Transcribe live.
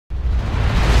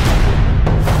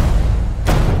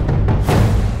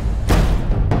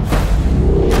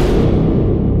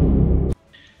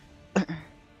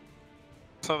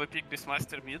So we pick this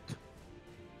master mid.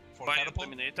 For Buy catapult?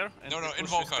 Dominator. And No, we push this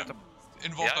Invoker. catapult.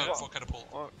 Invoker Yeah. for catapult.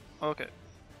 Oh, okay.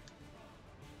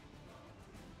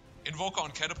 Invoker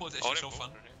on catapult is actually so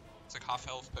fun. It's like half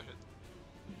health per hit.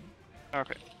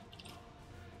 Okay.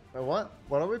 What?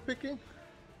 What are we picking?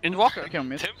 Invoker. I can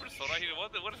miss. Timbers right here.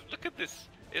 What is, look at this.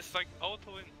 It's like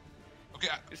auto win. Okay,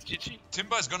 It's GG.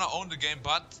 Timber is gonna own the game,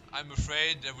 but I'm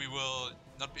afraid that we will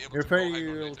not be able You're to go afraid aggro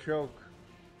you'll later. choke.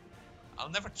 I'll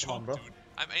never on, choke, bro. dude.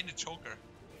 I'm ain't a choker.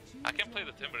 I can play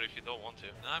the Timber if you don't want to.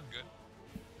 Nah, I'm good.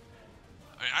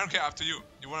 I mean, I don't care, up to you.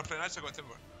 You wanna play Nightstick or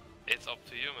Timber? It's up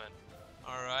to you, man.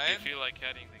 Alright. You feel like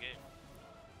carrying the game.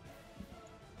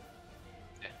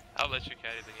 Yeah, I'll let you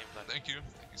carry the game plan. Thank you,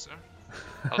 sir.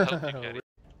 I'll help you carry.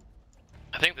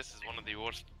 I think this is one of the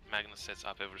worst Magnus sets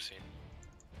I've ever seen.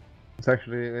 It's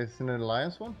actually, it's an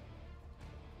alliance one?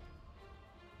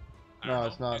 I No, don't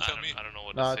it's know. not. You tell me. I don't know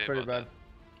what No, to it's say pretty about bad.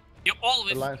 You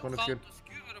always The lion's know one is how good. to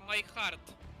skewer my heart.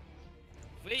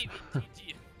 Wavy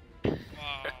TG.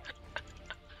 Wow.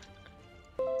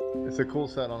 It's a cool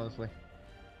set, honestly.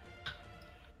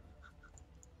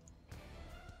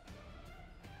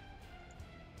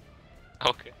 that.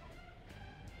 Okay.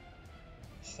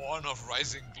 Horn of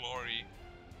Rising Glory.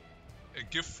 A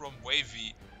gift from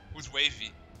Wavy. Who's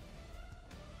Wavy?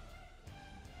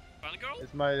 Fun girl?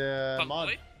 It's my Fun mod.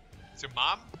 boy? It's your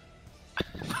mom?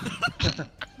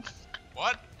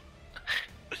 What?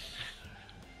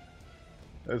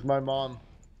 It's my mom.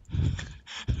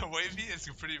 Wavy is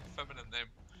a pretty feminine name.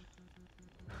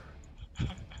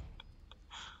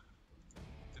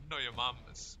 Didn't know your mom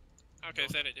is. Okay,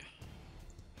 set it.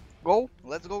 Go.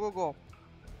 Let's go, go, go.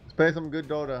 Let's play some good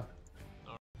Dota.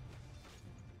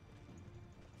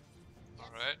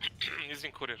 Alright. He's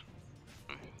in courier.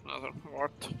 Another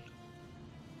ward.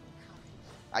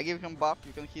 I give him buff.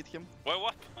 You can hit him. Wait,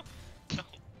 what? No.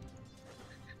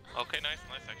 Okay, nice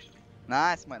actually.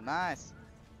 Nice, man. Nice.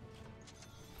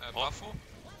 Buffo?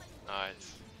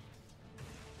 Nice.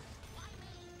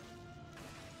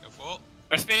 Careful.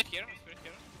 A spirit here, a spirit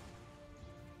here.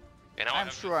 Okay, now I I'm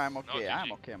have sure this. I'm Now okay. GG.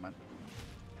 I'm okay, man.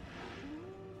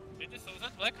 Did you saw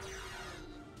that black?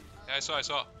 Yeah, I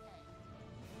saw.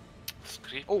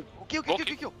 Scream. Oh, kill, kill, Okay.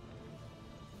 kill, kill.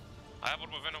 I have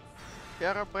Orbo Venom.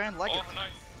 Hera brain like Oh, it.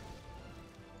 nice.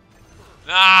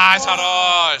 Nice,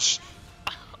 Harosh!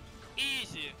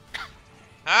 Easy.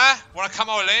 Huh? Wanna come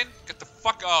our lane? Get the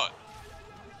fuck out.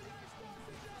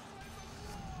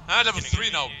 Huh? Level Can you 3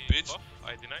 give now, me bitch. buff?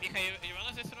 I deny. Micha, you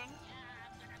wanna this run?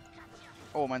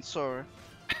 Oh man, sorry.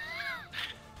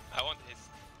 I want his.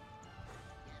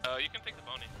 You can take the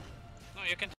bounty. No,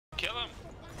 you can. Kill him.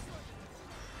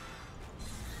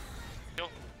 Kill.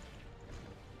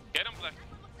 Get him, Black.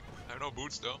 I have no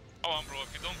boots though. Oh, I'm bro.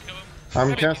 If you don't kill him,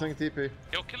 I'm canceling TP.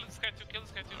 yo, kill this guy too. Kill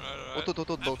this guy too. Alright.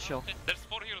 Тут, дол чел. There's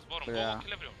 4 heroes bottom. Go, Yeah.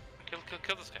 kill everyone.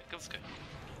 Kill this guy. Kill this guy.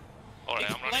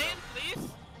 Alright, I'm running. Explain,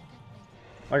 please.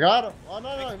 I got him! Oh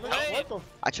no, no, Hey. what the f-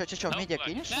 А чё, медиа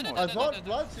кинешь Да, да, ему? да. I thought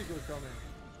Bloodseeker was coming.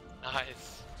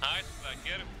 Nice. Nice, Black.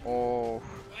 Get him. О,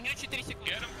 У него 4 секунды.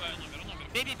 Get him, Black. Номер.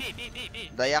 Бей.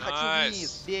 да я хочу Nice.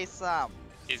 вниз, бей сам.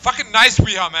 He's Fucking nice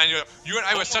we are, man. You and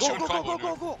I were such a Go, good go, combo, go, go,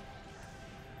 dude. go.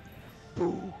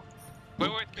 Бу.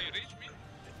 Wait, can you reach me?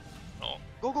 No.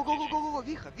 Go, go, go, go, go, go,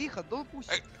 Виха, don't push.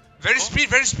 Hey. Very speed,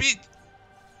 very speed.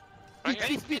 Right Very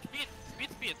here. speed.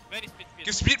 Very speed.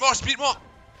 Give speed more.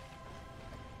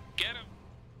 Get him.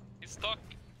 He's stuck.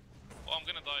 Oh, I'm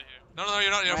gonna die here. No,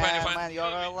 you're not. You're fine. You're fine. Man, you're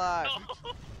alive.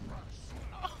 No.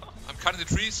 I'm cutting the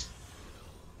trees.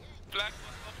 Black,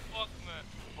 what the fuck, man?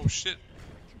 Oh shit.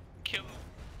 Kill him.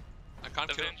 I can't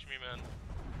kill him. Avenge me, man.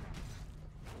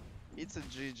 It's a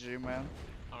GG, man.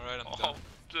 Alright, I'm Oh, done.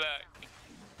 Black.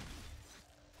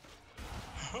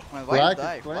 Man, why you Black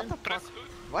dive? explain? What the Press fuck? hook.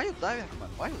 Why you diving, man?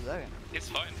 Why you diving? It's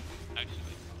fine,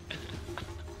 actually.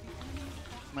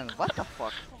 Man, what the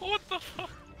fuck? What the fuck?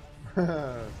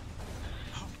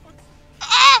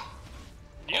 Ah!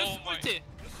 Use Oh my- ulti.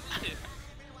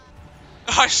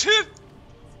 Ah shit!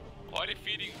 Why are they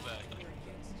feeding Black?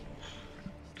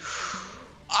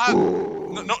 Ah!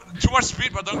 No, too much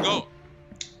speed, but don't go.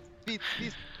 Speed.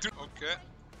 Okay.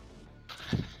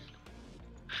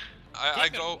 I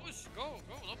Take a go. push. Go,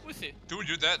 no pussy. Dude,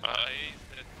 you dead.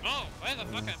 No, why the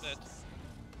fuck I'm dead?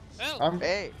 Help. I'm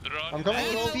Hey, I'm coming I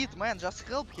with need all. speed, man. Just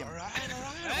help him. Alright.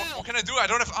 What can I do? I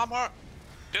don't have armor.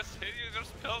 Just hit your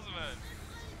spells,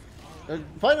 man.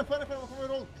 Find him, I'm coming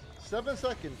with all. 7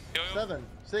 seconds. Yo. 7,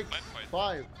 6, Man fight.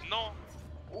 5. No.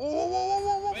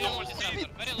 Whoa. Very low Speed. disruptor.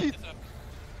 Very low Speed. disruptor.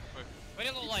 Very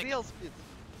low It's like. real speed.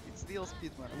 It's real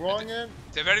speed, man. I'm wrong in.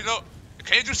 They're very low.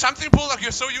 Can you do something, Bulldog?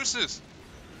 You're so useless.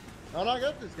 No, I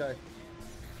got this guy.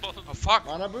 Oh fuck.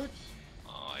 Mana boots.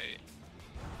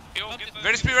 Yo, get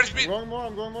Very speed, very I'm speed. going more,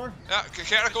 I'm going more. Yeah,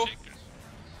 Kirito.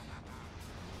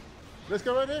 Let's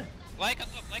go right there. Lycan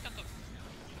top, Lycan top.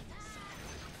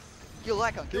 Kill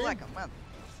Lycan, kill Team. Lycan, man.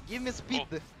 Give me speed.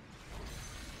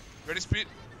 Very speed.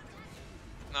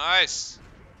 Nice.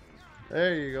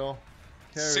 There you go.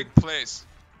 Carried. Sick plays.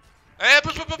 Hey,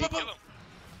 push.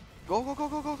 Go, go, go,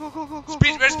 go, go, go, go, go, go.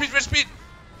 Speed, go, very go. speed, very speed.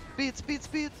 Speed, speed,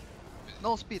 speed.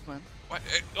 No speed, man. What?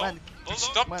 Man, Dude,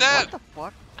 stop man, that. what the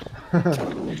fuck?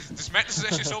 This Magnus is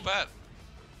actually so bad.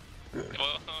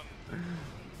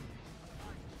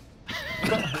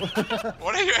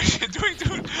 What are you actually doing,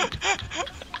 dude?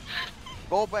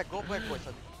 Go back, boys.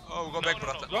 Oh, go back,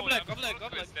 brother. Go black, go black, go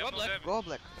black, go black. Go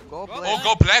black, go black. Oh,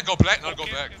 go black, not go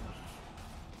back.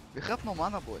 We have no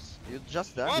mana, boys. You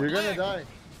just die. You're gonna die.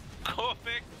 Go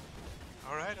back.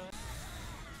 Alright.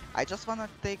 I just wanna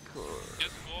take.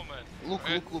 Just go, man. Look.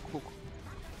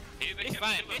 He's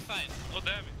fine, he's fine. No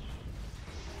damage.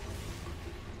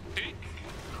 See?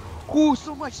 Cool,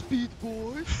 so much speed,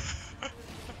 boys.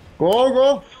 Go.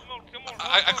 Kill more.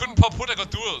 I couldn't pop hood, I got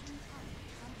dueled.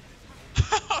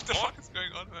 What the fuck is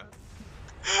going on, man?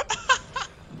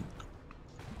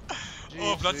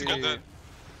 Oh, Bloodseeker dead.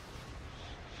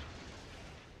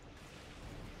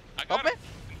 I got Stop it. it.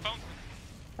 In fountain.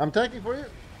 I'm tanking for you.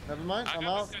 Never mind, I I'm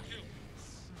got out. it too.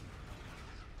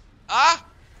 Ah!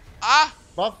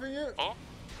 Buffing you. Oh.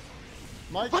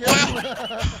 My kill.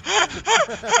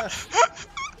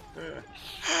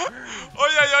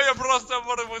 Oj, просто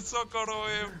var высоко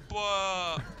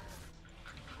ебать.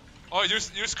 Oh,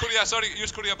 use Korea, sorry,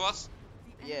 use Korea, boss.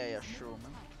 Yeah, sure,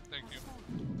 man. Thank you.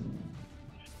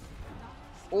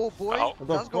 Oh, boy, Ow.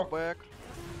 just go back.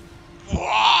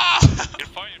 Wow! You're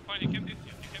fine, you can't hit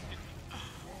you.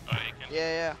 Oh, you can.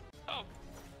 Yeah. Oh.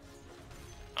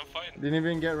 I'm fine. Didn't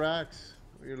even get racks.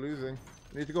 You're losing.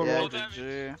 Need to go Yeah, roll.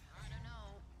 GG.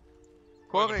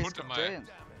 Well, Corey is put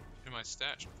in my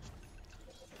stash.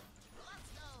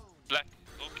 Black.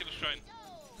 Go kill the shrine.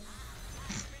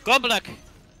 Go black.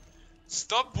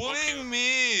 Stop bullying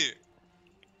me!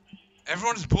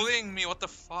 Everyone's bullying me, what the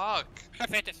fuck?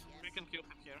 Have it. We can kill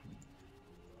him here.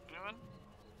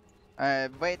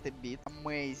 Anyone? Wait a bit.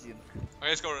 Amazing. Okay,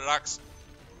 let's go, relax.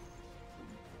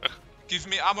 Give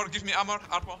me armor.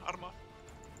 Armor.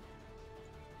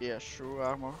 Yeah, sure,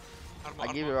 armor. Armor, I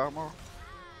give you armor.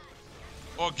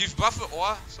 Oh, give buff.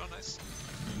 Oh, so nice.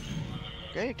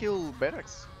 Okay, kill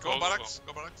barracks. Go Go, barracks.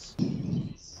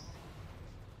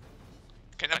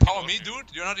 Can you I can power go me, here.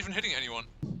 dude? You're not even hitting anyone.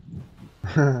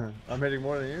 I'm hitting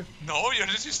more than you. No, you're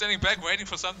literally standing back waiting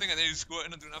for something and then you score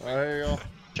in and do nothing. There you go.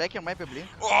 Check your maybe blink.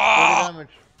 40 Oh! damage.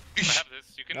 I have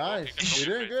this. You can Nice. go. You can You're don't be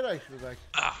doing afraid. good actually, back.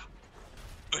 Ah.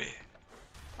 Oi.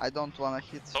 I don't wanna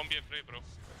hit. Don't be afraid, bro.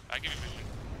 I give you vision.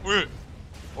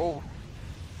 Oi. Oh.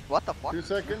 What the fuck? 2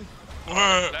 seconds.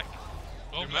 Oi. Black.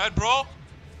 Go You black. mad, bro?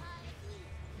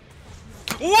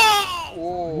 Whoa!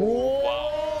 Oh.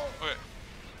 Whoa! Okay.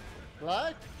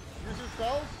 Black? Use your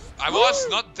spells? I was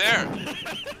not there.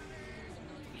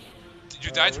 Did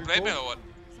you die to we blame me both- or what?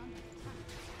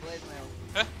 Blade mail.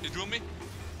 Huh? You drew me?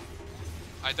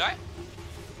 I die?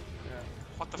 Yeah.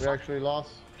 What the We fuck? actually lost.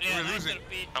 Yeah, We're nice losing.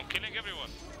 repeat. I'm killing everyone.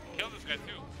 Kill this guy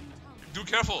too. Do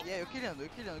careful. Yeah, you kill him.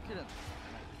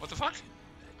 What the fuck?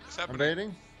 What's I'm happening?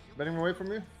 baiting. Baiting away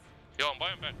from you. Yo, I'm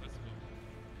buying back. Let's go.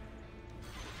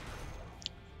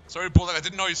 Sorry, Bulldog, I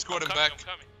didn't know you scored him I'm back.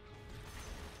 coming.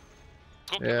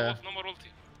 Go kill Yeah. the wolf, no more ulti.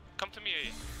 Come to me,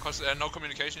 AA. Cause no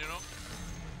communication, you know?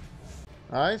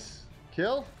 Nice.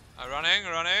 Kill. Running.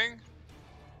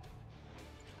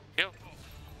 Kill.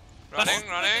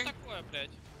 Running. Что такое, блядь?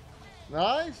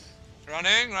 Nice.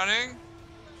 Running.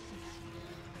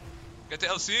 Get the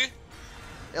LC.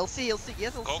 LC, yes,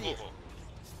 LC. Go.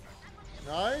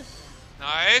 Nice.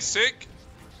 Nice, sick.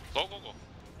 Go.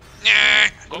 Yeah,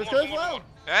 Go Let's more, go as go more, well. go more.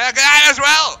 yeah, guy as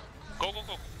well. Go. Give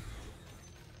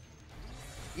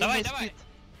Давай, me давай. speed.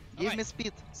 Give me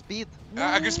speed. Speed.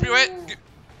 I give speed. Wait,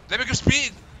 let me give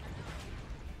speed.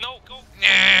 No, go.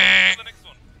 Yeah. Go to the next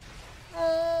one.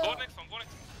 Oh. Go next one.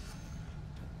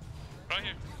 Right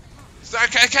here. So I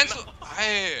cancel.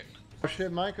 Hey, Oh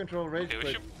shit, mind control rage Okay, we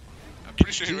quit. should... I'm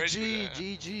pretty sure he raged me there.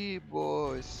 GG,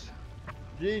 boys.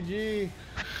 GG.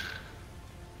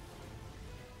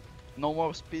 No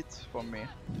more speed for me.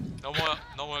 No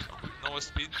more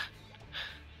speed.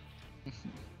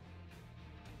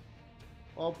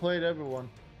 Well played, everyone.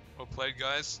 Well played,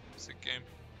 guys. Sick game.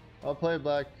 I'll play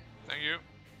black. Thank you.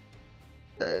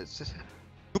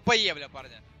 Тупое, бля,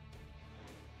 парня.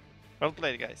 Well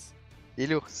played, guys.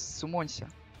 Илюх, сумонься.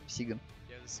 Сиган.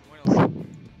 Я засмолился.